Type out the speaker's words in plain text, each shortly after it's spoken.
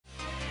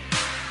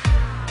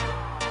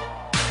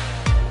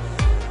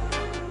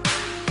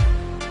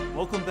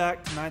Welcome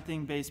back to Ninth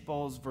Inning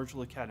Baseball's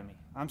Virtual Academy.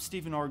 I'm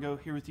Stephen Argo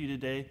here with you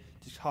today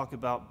to talk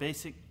about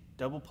basic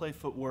double play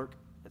footwork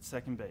at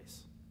second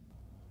base.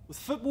 With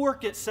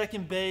footwork at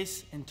second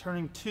base and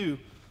turning two,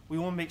 we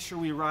want to make sure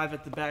we arrive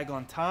at the bag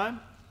on time.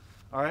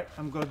 All right,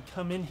 I'm going to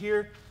come in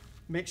here,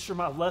 make sure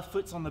my left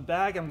foot's on the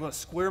bag. I'm going to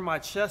square my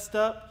chest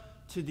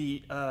up to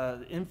the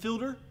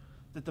infielder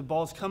that the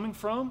ball's coming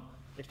from.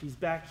 If he's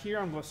back here,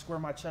 I'm going to square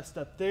my chest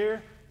up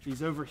there. If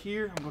he's over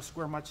here, I'm going to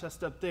square my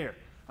chest up there.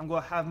 I'm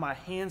going to have my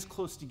hands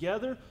close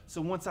together,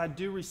 so once I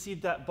do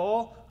receive that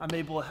ball, I'm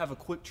able to have a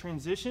quick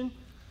transition.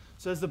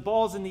 So as the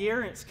ball's in the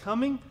air and it's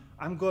coming,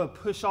 I'm going to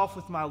push off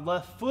with my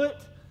left foot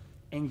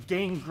and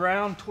gain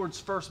ground towards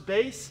first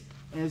base.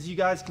 And as you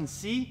guys can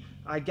see,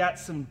 I got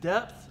some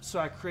depth, so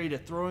I create a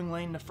throwing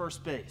lane to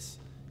first base.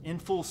 In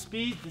full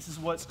speed, this is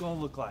what it's going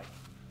to look like.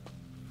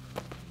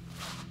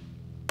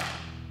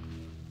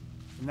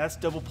 And that's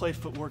double play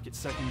footwork at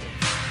second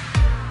base.